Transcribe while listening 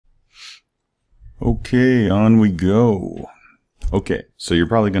Okay, on we go. Okay, so you're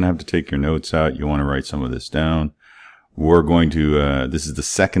probably going to have to take your notes out. You want to write some of this down. We're going to, this is the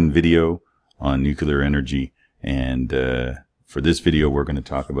second video on nuclear energy, and for this video we're going to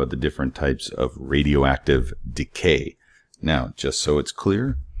talk about the different types of radioactive decay. Now, just so it's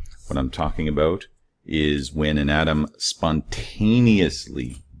clear, what I'm talking about is when an atom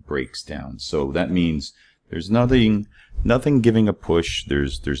spontaneously breaks down. So that means there's nothing giving a push.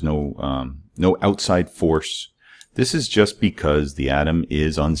 There's no no outside force. This is just because the atom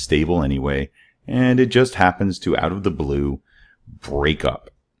is unstable anyway, and it just happens to, out of the blue, break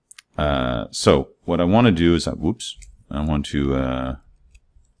up. So what I want to do is, I want to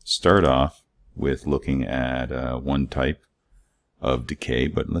start off with looking at one type of decay,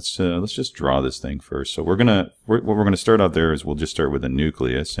 but let's just draw this thing first. So what we're gonna start out there is we'll just start with a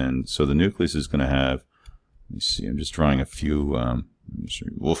nucleus, and so the nucleus is gonna have. Let me see. I'm just drawing a few.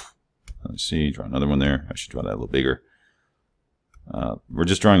 Let's see. Draw another one there. I should draw that a little bigger. We're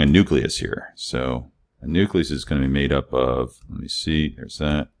just drawing a nucleus here. So a nucleus is going to be made up of. Let me see. There's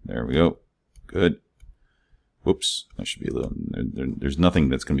that. There we go. Good. Whoops. That should be a little. There's nothing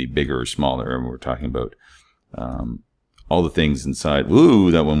that's going to be bigger or smaller. We're talking about all the things inside.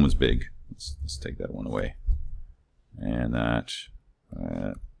 Ooh, that one was big. Let's take that one away. And that.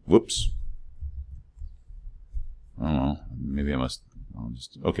 Whoops. I don't know. Maybe I'll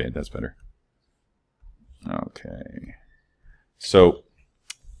just, okay, that's better. Okay. So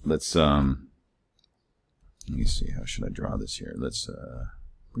let's let me see, how should I draw this here? Let's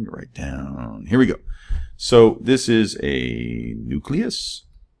bring it right down. Here we go. So this is a nucleus,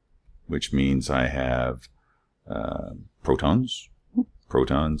 which means I have protons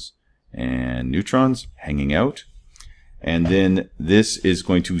and neutrons hanging out. And then this is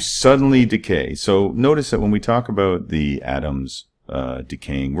going to suddenly decay. So notice that when we talk about the atoms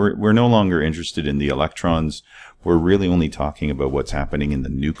decaying, we're no longer interested in the electrons. We're really only talking about what's happening in the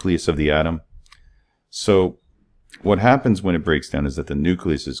nucleus of the atom. So what happens when it breaks down is that the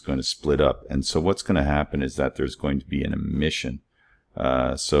nucleus is going to split up. And so what's going to happen is that there's going to be an emission.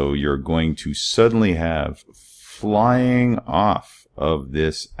 So you're going to suddenly have flying off of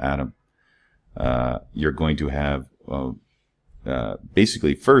this atom. You're going to have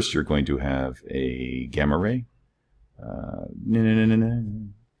basically, first you're going to have a gamma ray.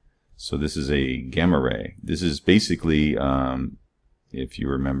 So this is a gamma ray. This is basically, if you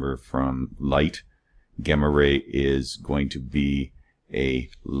remember from light, gamma ray is going to be a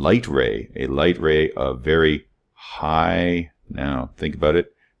light ray of very high, now think about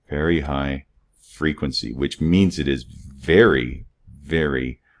it, very high frequency, which means it is very,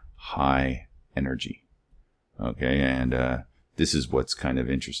 very high energy. Okay, and this is what's kind of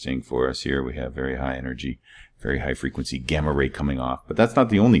interesting for us here. We have very high energy, very high frequency gamma ray coming off. But that's not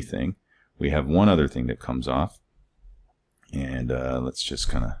the only thing. We have one other thing that comes off. And let's just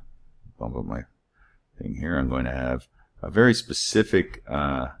kind of bump up my thing here. I'm going to have a very specific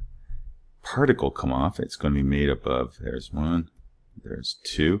particle come off. It's going to be made up of, there's one, there's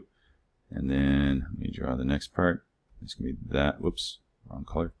two. And then let me draw the next part. It's going to be that, whoops, wrong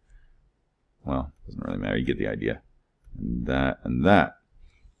color. Well, doesn't really matter. You get the idea. And that and that.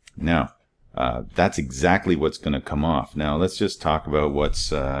 Now, that's exactly what's going to come off. Now, let's just talk about what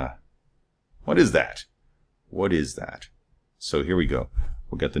is that? What is that? So here we go.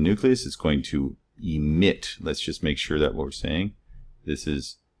 We've got the nucleus. It's going to emit. Let's just make sure that what we're saying, this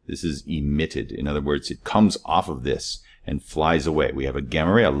is emitted. In other words, it comes off of this and flies away. We have a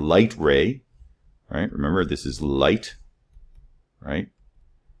gamma ray, a light ray, right? Remember, this is light, right?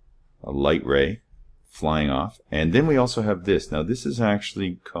 A light ray flying off. And then we also have this. Now this is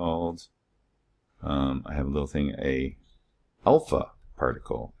actually called, I have a little thing, a alpha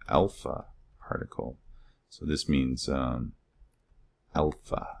particle. So this means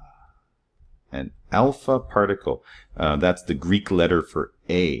alpha. An alpha particle. That's the Greek letter for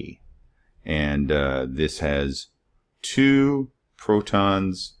A. And this has 2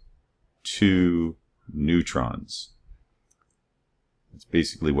 protons, 2 neutrons. It's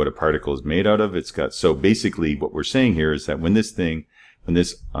basically what a particle is made out of. It's got, so basically what we're saying here is that when this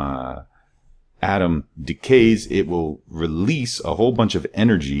atom decays, it will release a whole bunch of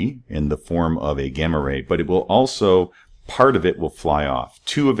energy in the form of a gamma ray, but it will also, part of it will fly off.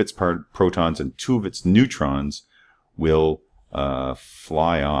 2 of its protons and 2 of its neutrons will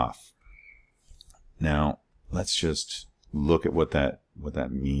fly off. Now let's just look at what that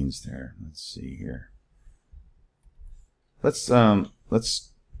means there. Let's see here.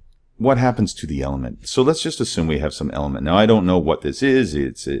 What happens to the element? So let's just assume we have some element. Now I don't know what this is.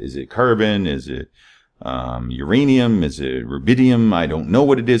 Is it carbon? Is it uranium? Is it rubidium? I don't know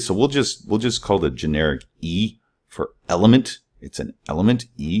what it is. So we'll just call it generic E for element. It's an element,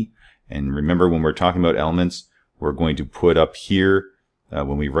 E. And remember, when we're talking about elements, we're going to put up here,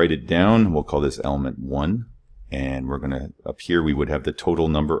 when we write it down, we'll call this element 1. And we're going to, up here, we would have the total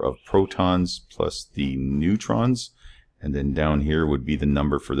number of protons plus the neutrons. And then down here would be the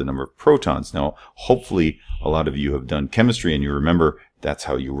number for the number of protons. Now, hopefully, a lot of you have done chemistry and you remember that's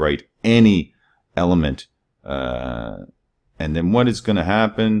how you write any element. And then what is going to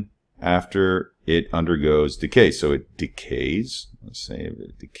happen after it undergoes decay? So it decays. Let's say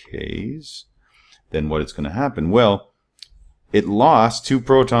it decays. Then what is going to happen? Well, it lost 2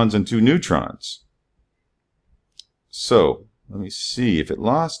 protons and 2 neutrons. So let me see. If it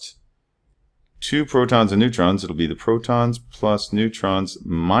lost 2 protons and neutrons, it'll be the protons plus neutrons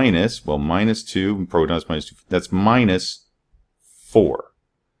minus, well, minus 2, protons minus 2, that's minus 4.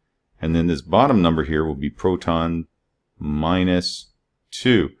 And then this bottom number here will be proton minus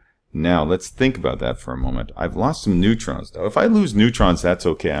 2. Now, let's think about that for a moment. I've lost some neutrons. Now, if I lose neutrons, that's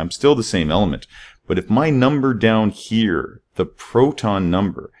okay. I'm still the same element. But if my number down here, the proton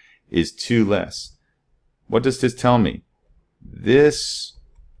number, is 2 less, what does this tell me? This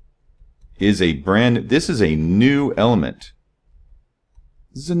is a new element. This is a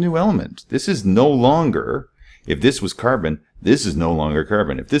new element. This is no longer, if this was carbon, this is no longer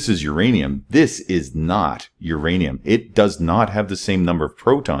carbon. If this is uranium, this is not uranium. It does not have the same number of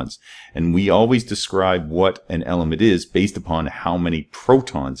protons. And we always describe what an element is based upon how many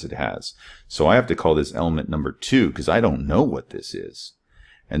protons it has. So I have to call this element number 2 because I don't know what this is.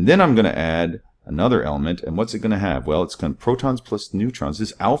 And then I'm going to add another element, and what's it going to have? Well, it's going to protons plus neutrons.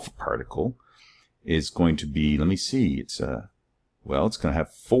 This alpha particle is going to be, let me see, it's going to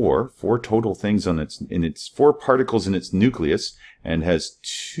have four total things on its 4 particles in its nucleus, and has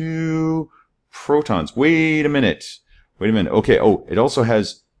 2 protons. Wait a minute. Okay. Oh, it also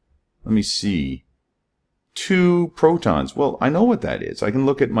has, let me see, 2 protons. Well, I know what that is. I can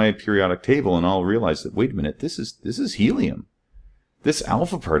look at my periodic table and I'll realize that, wait a minute, this is helium. This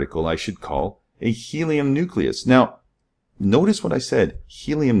alpha particle I should call a helium nucleus. Now, notice what I said,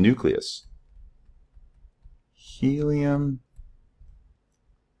 helium nucleus. Helium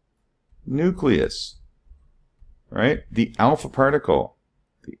nucleus, right? The alpha particle.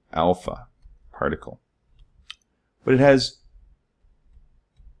 But it has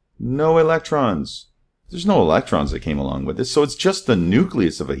no electrons. There's no electrons that came along with this, so it's just the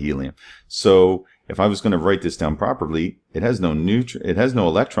nucleus of a helium. So if I was going to write this down properly, it has no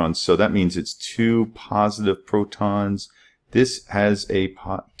electrons, so that means it's 2 positive protons. This has a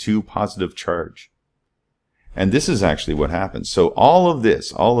 2 positive charge. And this is actually what happens. So all of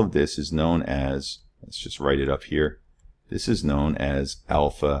this is known as, let's just write it up here. This is known as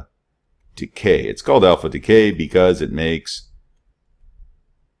alpha decay. It's called alpha decay because it makes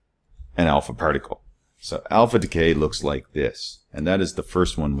an alpha particle. So alpha decay looks like this. And that is the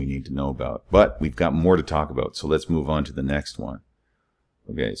first one we need to know about. But we've got more to talk about, so let's move on to the next one.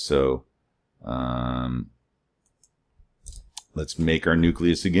 Okay, so let's make our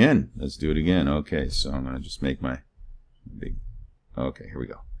nucleus again. Let's do it again. Okay, so I'm going to just make my big... Okay, here we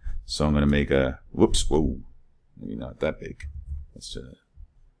go. So I'm going to make a... Whoops, whoa. Maybe not that big. Let's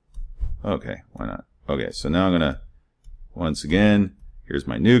okay, why not? Okay, so now I'm going to... Once again, here's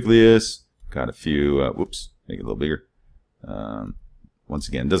my nucleus. Got a few... whoops, make it a little bigger. Once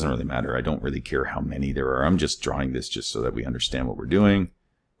again, it doesn't really matter. I don't really care how many there are. I'm just drawing this just so that we understand what we're doing.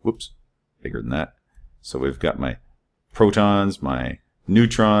 Whoops, bigger than that. So we've got my protons, my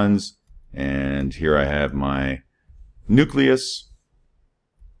neutrons, and here I have my nucleus.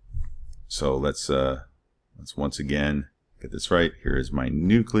 So let's once again get this right. Here is my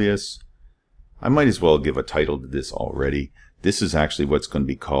nucleus. I might as well give a title to this already. This is actually what's going to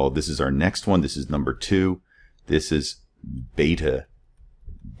be called, this is our next one. This is number 2. This is beta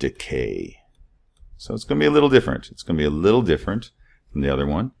decay. So it's going to be a little different. It's going to be a little different from the other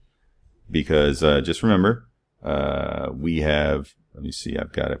one because just remember, we have, let me see,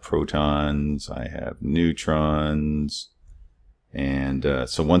 I've got protons, I have neutrons, and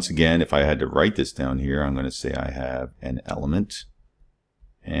so once again, if I had to write this down here, I'm going to say I have an element,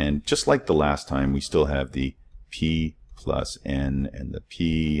 and just like the last time, we still have the P plus N and the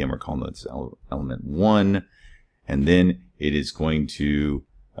P, and we're calling this element 1, and then it is going to,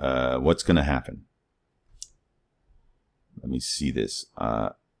 what's going to happen? Let me see this.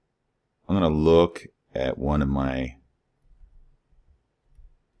 I'm going to look at one of my,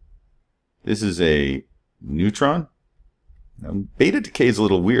 this is a neutron. Now, beta decay is a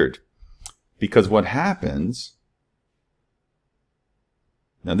little weird because what happens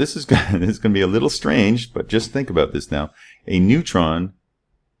Now this is going to be a little strange, but just think about this now. A neutron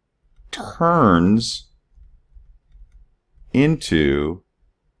turns into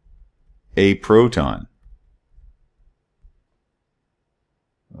a proton.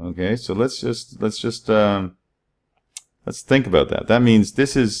 Okay, so let's think about that. That means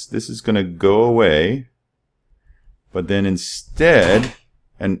this is going to go away, but then instead,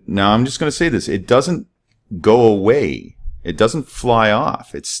 and now I'm just going to say this, it doesn't go away. It doesn't fly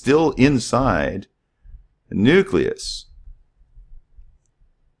off. It's still inside the nucleus.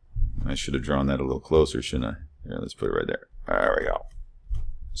 I should have drawn that a little closer, shouldn't I? Here, let's put it right there. There we go.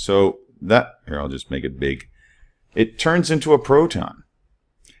 So that, here, I'll just make it big. It turns into a proton.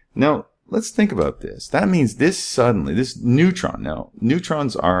 Now, let's think about this. That means this neutron, now,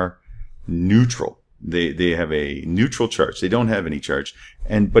 neutrons are neutral. They have a neutral charge. They don't have any charge.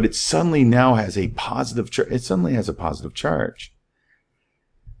 But it suddenly now has a positive charge. It suddenly has a positive charge.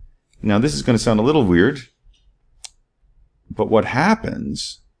 Now, this is going to sound a little weird, but what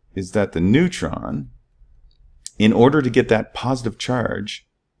happens is that the neutron, in order to get that positive charge,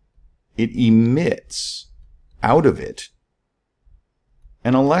 it emits out of it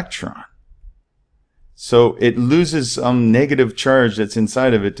an electron. So it loses some negative charge that's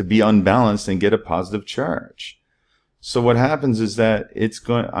inside of it to be unbalanced and get a positive charge. So what happens is that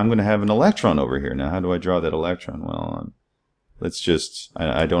I'm going to have an electron over here. Now, how do I draw that electron? Well, let's just,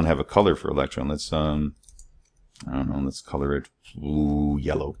 I don't have a color for electron. Let's, I don't know, let's color it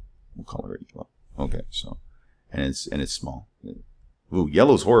yellow. We'll color it yellow. Okay, so, and it's small. Ooh,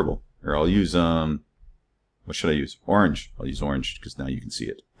 yellow's horrible. Or I'll use, what should I use? Orange. I'll use orange because now you can see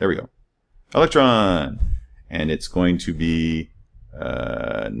it. There we go. Electron. And it's going to be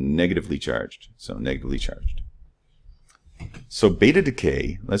negatively charged. So negatively charged. So beta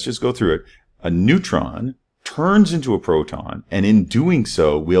decay, let's just go through it. A neutron turns into a proton, and in doing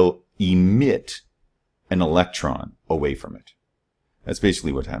so will emit an electron away from it. That's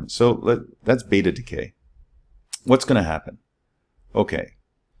basically what happens. So that's beta decay. What's going to happen? Okay,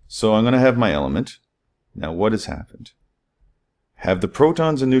 so I'm going to have my element. Now what has happened? Have the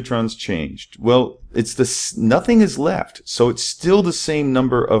protons and neutrons changed? Well, nothing is left, so it's still the same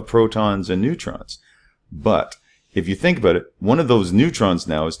number of protons and neutrons. But if you think about it, one of those neutrons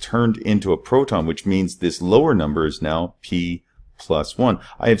now is turned into a proton, which means this lower number is now p plus 1.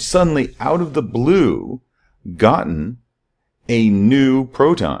 I have suddenly, out of the blue, gotten a new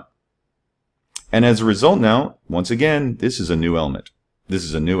proton. And as a result now, once again, this is a new element. This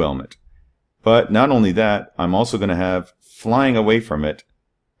is a new element. But not only that, I'm also going to have, flying away from it,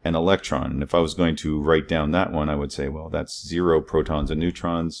 an electron. And if I was going to write down that one, I would say, well, that's 0 protons and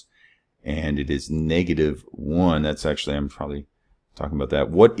neutrons, and it is -1. That's actually, I'm probably talking about that.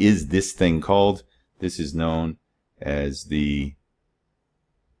 What is this thing called? This is known as the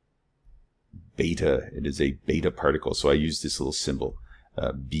beta. It is a beta particle. So I use this little symbol,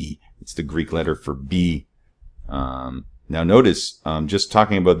 B. It's the Greek letter for B. Now notice, just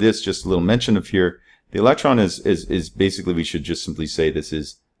talking about this, just a little mention of here, the electron is basically, we should just simply say this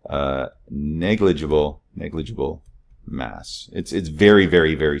is negligible mass. It's very,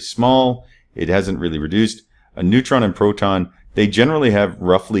 very, very small. It hasn't really reduced. A neutron and proton, they generally have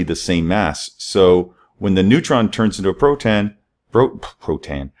roughly the same mass. So when the neutron turns into a proton,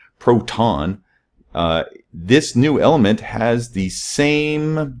 this new element has the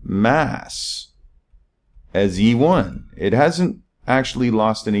same mass as E1. It hasn't actually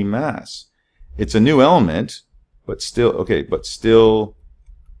lost any mass. It's a new element, but still, okay, but still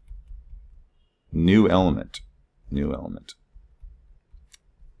new element.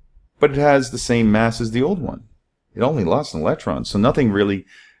 But it has the same mass as the old one. It only lost an electron, so nothing really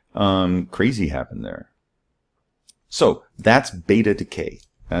crazy happened there. So that's beta decay.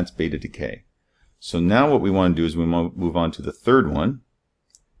 That's beta decay. So now what we want to do is we move on to the third one.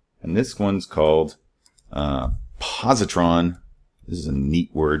 And this one's called positron. This is a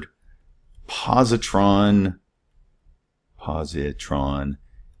neat word. Positron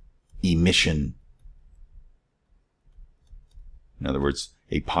emission. In other words,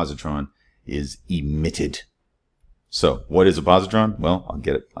 a positron is emitted. So what is a positron? Well, I'll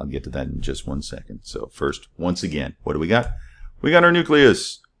get to that in just one second. So first, once again, what do we got? We got our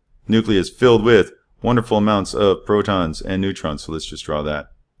nucleus. Nucleus filled with wonderful amounts of protons and neutrons. So let's just draw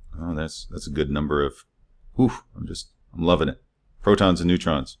that. Oh, that's a good number of, I'm loving it. Protons and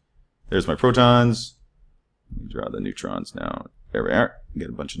neutrons. There's my protons. Let me draw the neutrons now. There we are. Get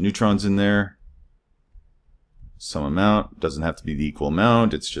a bunch of neutrons in there. Some amount. Doesn't have to be the equal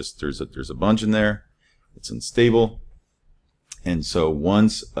amount. It's just there's a bunch in there. It's unstable. And so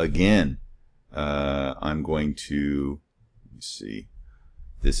once again, I'm going to, let me see.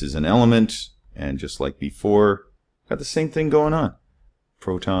 This is an element, and just like before, got the same thing going on.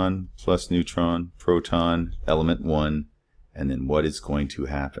 Proton plus neutron, proton, element 1, and then what is going to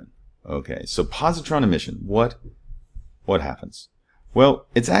happen? Okay, so positron emission, what happens? Well,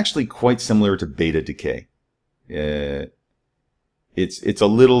 it's actually quite similar to beta decay. It's a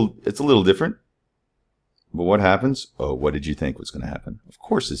little different. But what happens? Oh, what did you think was going to happen? Of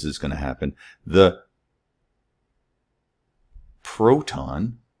course this is going to happen. The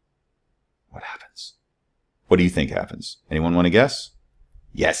proton, what happens? What do you think happens? Anyone want to guess?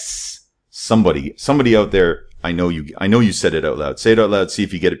 Yes. Somebody out there, I know you said it out loud. Say it out loud, see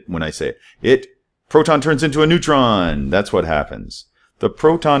if you get it when I say it. Proton turns into a neutron. That's what happens. The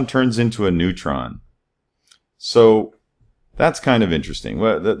proton turns into a neutron. So that's kind of interesting.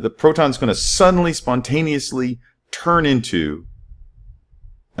 Well, the proton's going to suddenly, spontaneously turn into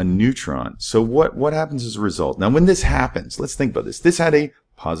a neutron. So what happens as a result? Now, when this happens, let's think about this. This had a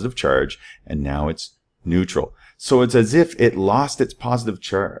positive charge, and now it's neutral. So it's as if it lost its positive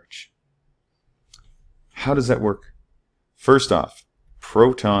charge. How does that work? First off,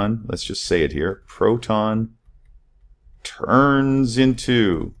 proton, let's just say it here, proton turns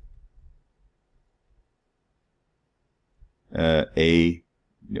into I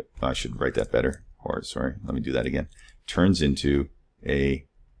should write that better. Or sorry, let me do that again. Turns into a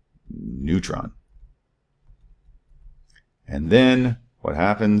neutron. And then what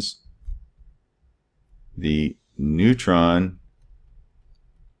happens? The neutron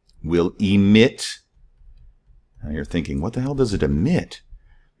will emit. Now you're thinking, what the hell does it emit?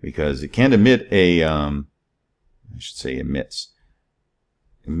 Because it can't emit a, I should say emits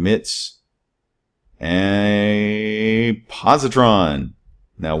a positron.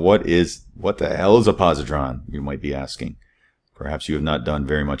 Now what the hell is a positron? You might be asking. Perhaps you have not done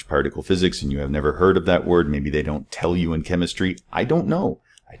very much particle physics and you have never heard of that word. Maybe they don't tell you in chemistry. I don't know.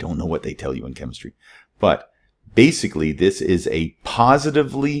 I don't know what they tell you in chemistry. But basically this is a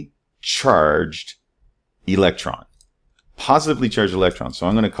positively charged electron. Positively charged electron. So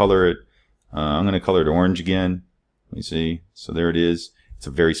I'm going to color it orange again. Let me see. So there it is. It's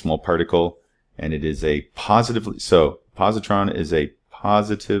a very small particle. And it is a positively, so positron is a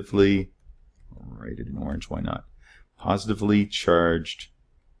positively, I'll write it in orange, why not? Positively charged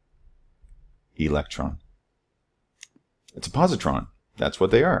electron. It's a positron. That's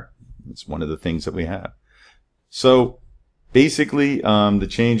what they are. It's one of the things that we have. So basically, the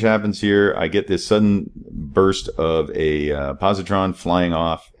change happens here. I get this sudden burst of a positron flying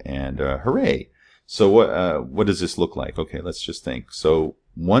off, and hooray. So what does this look like? Okay, let's just think. So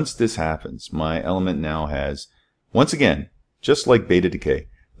once this happens, my element now has, once again, just like beta decay,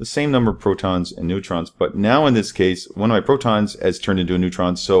 the same number of protons and neutrons, but now in this case, one of my protons has turned into a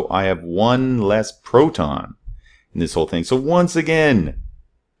neutron, so I have one less proton in this whole thing. So once again,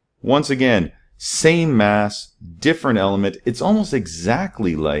 same mass, different element. It's almost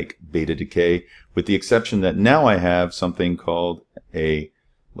exactly like beta decay, with the exception that now I have something called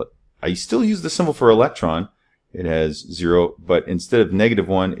I still use the symbol for electron. It has 0, but instead of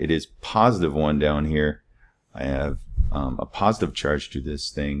 -1, it is +1 down here. I have a positive charge to this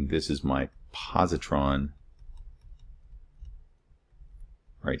thing. This is my positron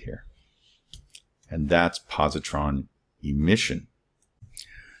right here. And that's positron emission.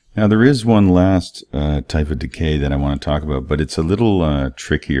 Now there is one last type of decay that I want to talk about, but it's a little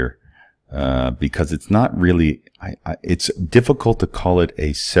trickier because it's not really, it's difficult to call it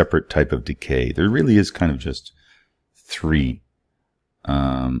a separate type of decay. There really is kind of just 3.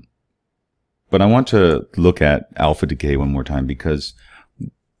 But I want to look at alpha decay one more time, because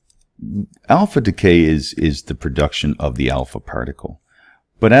alpha decay is the production of the alpha particle.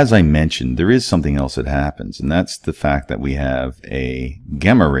 But as I mentioned, there is something else that happens, and that's the fact that we have a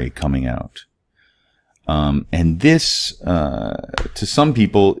gamma ray coming out. And this, to some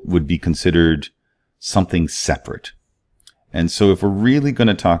people, would be considered something separate. And so if we're really going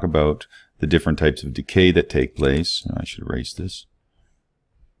to talk about the different types of decay that take place, I should erase this,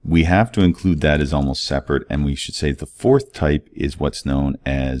 we have to include that as almost separate, and we should say the 4th type is what's known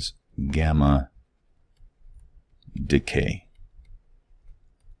as gamma decay.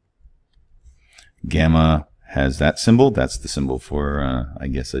 Gamma has that symbol. That's the symbol for, I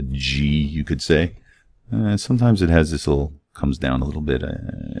guess, a G, you could say. Sometimes it has this little, comes down a little bit.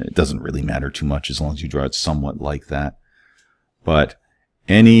 It doesn't really matter too much as long as you draw it somewhat like that. But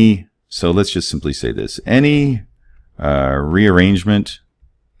so let's just simply say this. Any rearrangement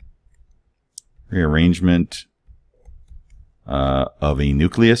of a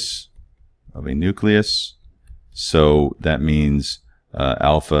nucleus, so that means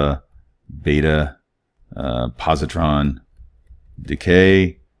alpha, beta, positron,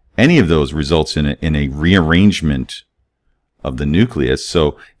 decay, any of those results in a rearrangement of the nucleus.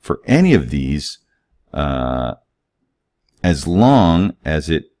 So for any of these, as long as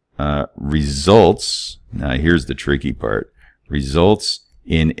it results, now here's the tricky part, results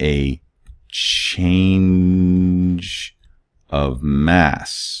in a change of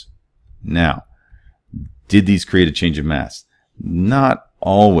mass. Now, did these create a change of mass? Not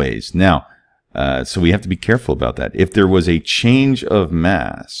always. Now, so we have to be careful about that. If there was a change of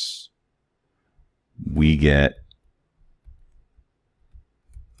mass, we get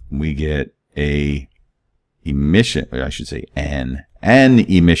a emission, I should say an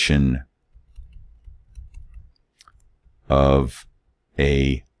emission of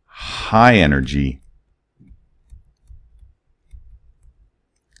a high energy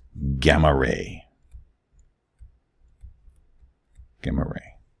gamma ray. Gamma ray.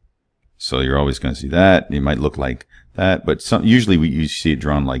 So you're always going to see that. It might look like that, but usually you see it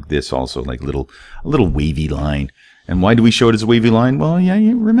drawn like this also, like a little wavy line. And why do we show it as a wavy line? Well, yeah,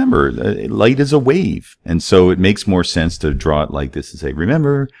 you remember, light is a wave. And so it makes more sense to draw it like this and say,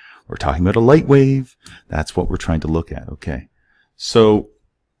 remember, we're talking about a light wave. That's what we're trying to look at. Okay. So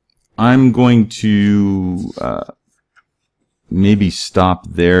I'm going to maybe stop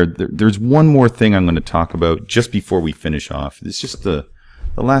there. There's one more thing I'm going to talk about just before we finish off. It's just the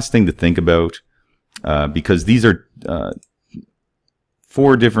last thing to think about, because these are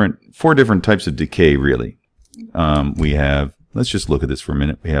four different types of decay, really. We have, let's just look at this for a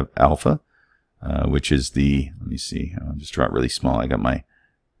minute. We have alpha, which is let me see, I'll just draw it really small. I got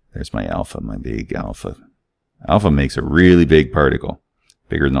there's my alpha, my big alpha. Alpha makes a really big particle,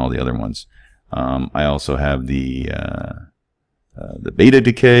 bigger than all the other ones. I also have the beta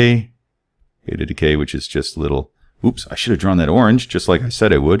decay, which is just little, oops, I should have drawn that orange, just like I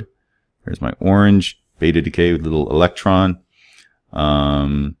said I would. There's my orange, beta decay with little electron.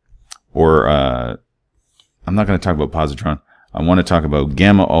 I'm not going to talk about positron. I want to talk about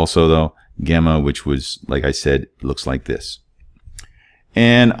gamma also, though. Gamma, which was, like I said, looks like this.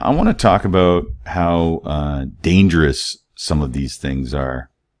 And I want to talk about how dangerous some of these things are.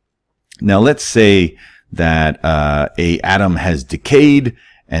 Now, let's say that a atom has decayed,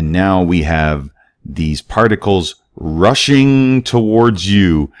 and now we have these particles rushing towards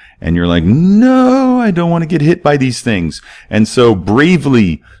you, and you're like, no, I don't want to get hit by these things. And so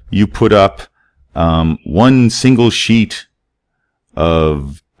bravely, you put up one single sheet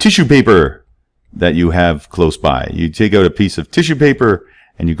of tissue paper that you have close by. You take out a piece of tissue paper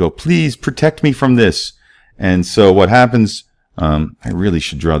and you go, please protect me from this. And so what happens, I really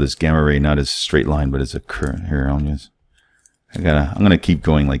should draw this gamma ray not as a straight line, but as a curve. Here, I'm going to keep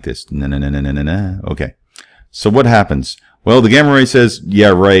going like this. Okay. So what happens? Well, the gamma ray says, yeah,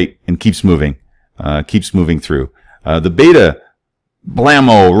 right, and keeps moving through. The beta,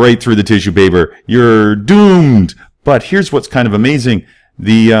 blammo, right through the tissue paper. You're doomed. But here's what's kind of amazing.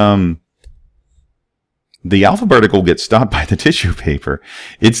 The alpha particle gets stopped by the tissue paper.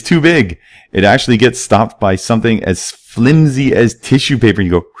 It's too big. It actually gets stopped by something as flimsy as tissue paper. And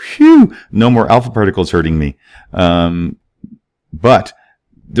you go, phew, no more alpha particles hurting me. But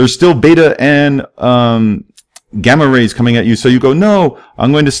there's still beta and gamma rays coming at you. So you go, no,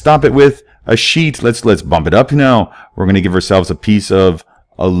 I'm going to stop it with a sheet. Let's bump it up now. We're going to give ourselves a piece of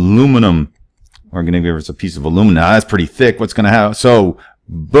aluminum. That's pretty thick. What's going to happen? So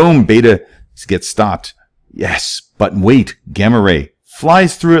boom, beta gets stopped. Yes, but wait, gamma ray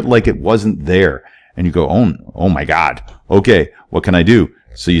flies through it like it wasn't there. And you go, oh my God. Okay, what can I do?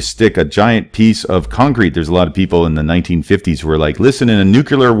 So you stick a giant piece of concrete. There's a lot of people in the 1950s who were like, listen, in a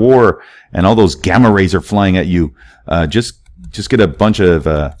nuclear war and all those gamma rays are flying at you, just get a bunch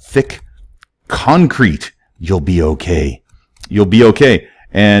of thick concrete. You'll be okay. You'll be okay.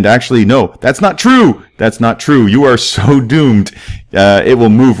 And actually, no, that's not true. That's not true. You are so doomed. It will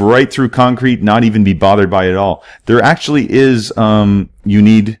move right through concrete, not even be bothered by it at all. There actually is, you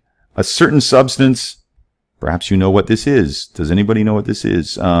need a certain substance. Perhaps you know what this is. Does anybody know what this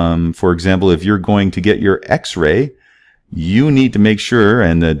is? For example, if you're going to get your X-ray, you need to make sure,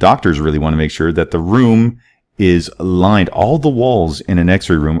 and the doctors really want to make sure, that the room is lined. All the walls in an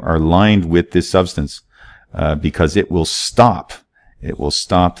X-ray room are lined with this substance, because it will stop. It will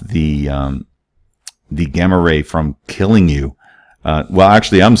stop the gamma ray from killing you. Well,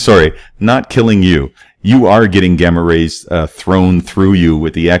 actually, I'm sorry, not killing you. You are getting gamma rays thrown through you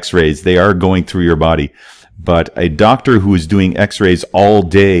with the X-rays. They are going through your body. But a doctor who is doing X-rays all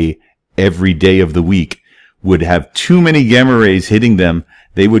day, every day of the week, would have too many gamma rays hitting them.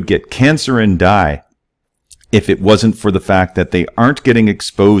 They would get cancer and die. if it wasn't for the fact that they aren't getting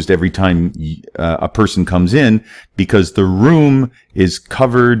exposed every time a person comes in, because the room is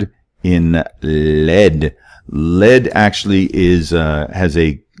covered in lead. Lead actually has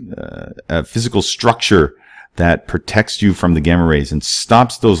a physical structure that protects you from the gamma rays and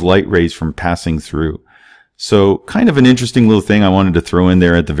stops those light rays from passing through. So kind of an interesting little thing I wanted to throw in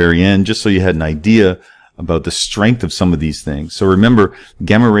there at the very end, just so you had an idea about the strength of some of these things. So remember,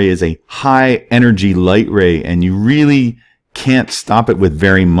 gamma ray is a high energy light ray, and you really can't stop it with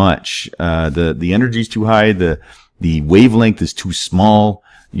very much. The energy is too high, the wavelength is too small.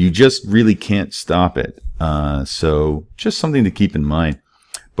 You just really can't stop it. So just something to keep in mind.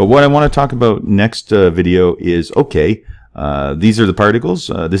 But what I want to talk about next video is, okay, these are the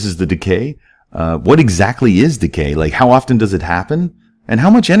particles. This is the decay. What exactly is decay? Like, how often does it happen? And how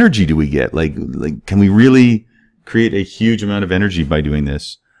much energy do we get? Like, can we really create a huge amount of energy by doing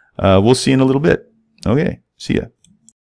this? We'll see in a little bit. Okay, see ya.